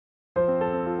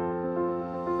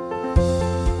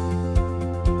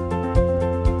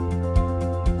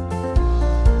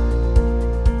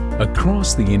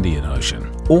Across the Indian Ocean,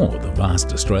 or the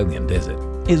vast Australian desert,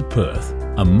 is Perth,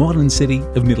 a modern city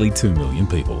of nearly 2 million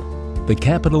people. The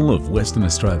capital of Western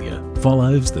Australia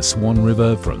follows the Swan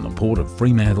River from the port of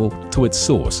Fremantle to its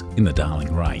source in the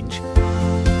Darling Range.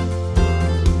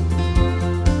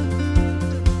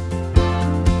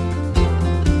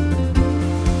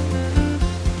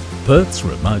 Perth's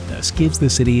remoteness gives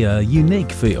the city a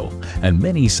unique feel, and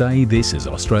many say this is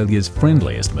Australia's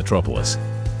friendliest metropolis.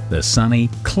 The sunny,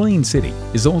 clean city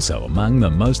is also among the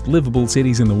most livable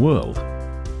cities in the world.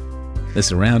 The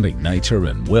surrounding nature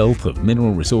and wealth of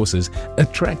mineral resources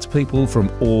attracts people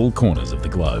from all corners of the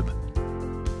globe.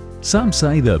 Some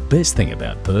say the best thing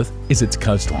about Perth is its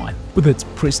coastline, with its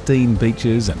pristine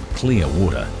beaches and clear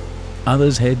water.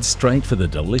 Others head straight for the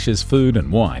delicious food and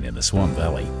wine in the Swan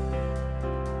Valley.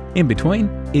 In between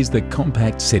is the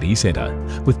compact city centre,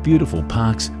 with beautiful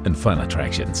parks and fun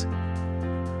attractions.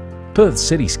 Perth's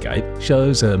cityscape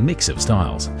shows a mix of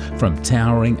styles, from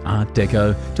towering Art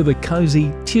Deco to the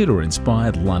cosy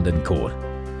Tudor-inspired London Court.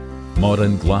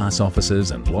 Modern glass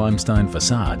offices and limestone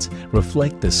facades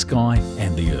reflect the sky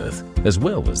and the earth, as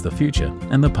well as the future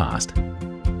and the past.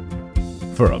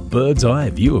 For a bird's eye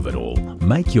view of it all,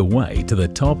 make your way to the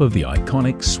top of the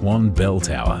iconic Swan Bell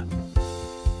Tower.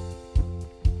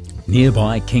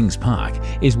 Nearby Kings Park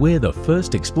is where the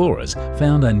first explorers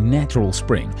found a natural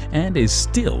spring and is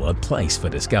still a place for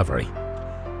discovery.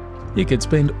 You could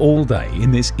spend all day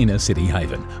in this inner city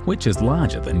haven, which is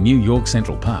larger than New York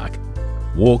Central Park.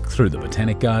 Walk through the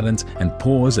Botanic Gardens and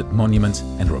pause at monuments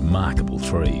and remarkable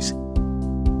trees.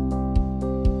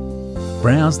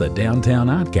 Browse the downtown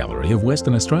art gallery of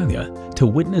Western Australia to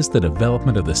witness the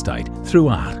development of the state through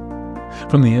art.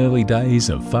 From the early days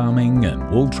of farming and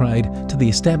wool trade to the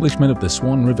establishment of the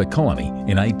Swan River colony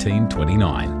in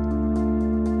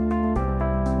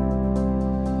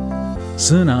 1829.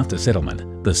 Soon after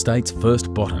settlement, the state's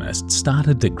first botanists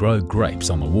started to grow grapes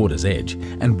on the water's edge,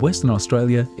 and Western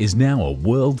Australia is now a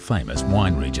world-famous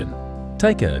wine region.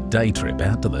 Take a day trip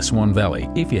out to the Swan Valley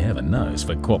if you have a nose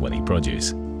for quality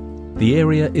produce. The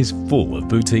area is full of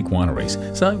boutique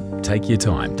wineries, so take your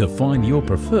time to find your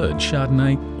preferred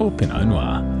Chardonnay or Pinot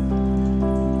Noir.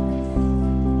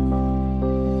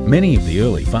 Many of the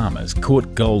early farmers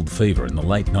caught gold fever in the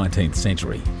late 19th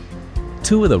century.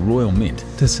 Tour the Royal Mint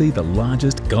to see the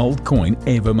largest gold coin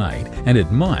ever made and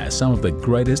admire some of the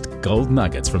greatest gold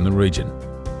nuggets from the region.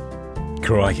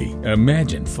 Crikey,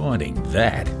 imagine finding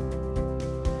that!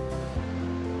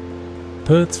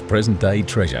 Perth's present-day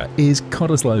treasure is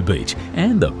Cottesloe Beach,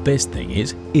 and the best thing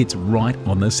is, it's right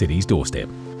on the city's doorstep.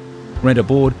 Rent a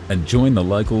board and join the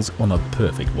locals on the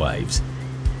perfect waves.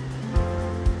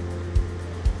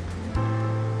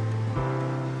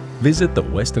 Visit the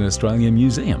Western Australian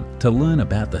Museum to learn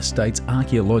about the state's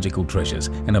archaeological treasures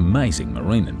and amazing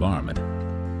marine environment.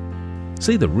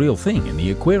 See the real thing in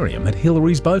the aquarium at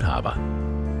Hillary's Boat Harbour.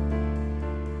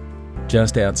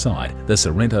 Just outside, the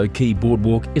Sorrento Quay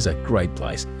Boardwalk is a great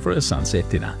place for a sunset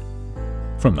dinner.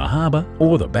 From the harbour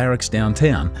or the barracks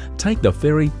downtown, take the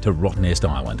ferry to Rottnest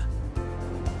Island.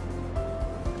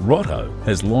 Rotto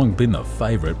has long been the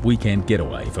favourite weekend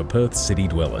getaway for Perth's city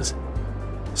dwellers.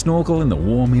 Snorkel in the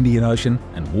warm Indian Ocean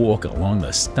and walk along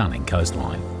the stunning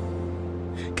coastline.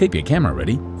 Keep your camera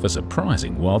ready for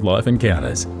surprising wildlife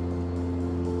encounters.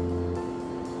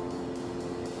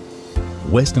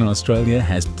 Western Australia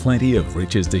has plenty of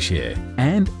riches to share,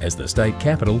 and as the state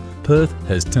capital, Perth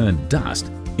has turned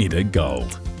dust into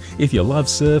gold. If you love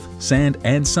surf, sand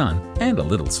and sun, and a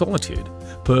little solitude,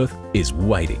 Perth is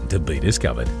waiting to be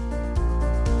discovered.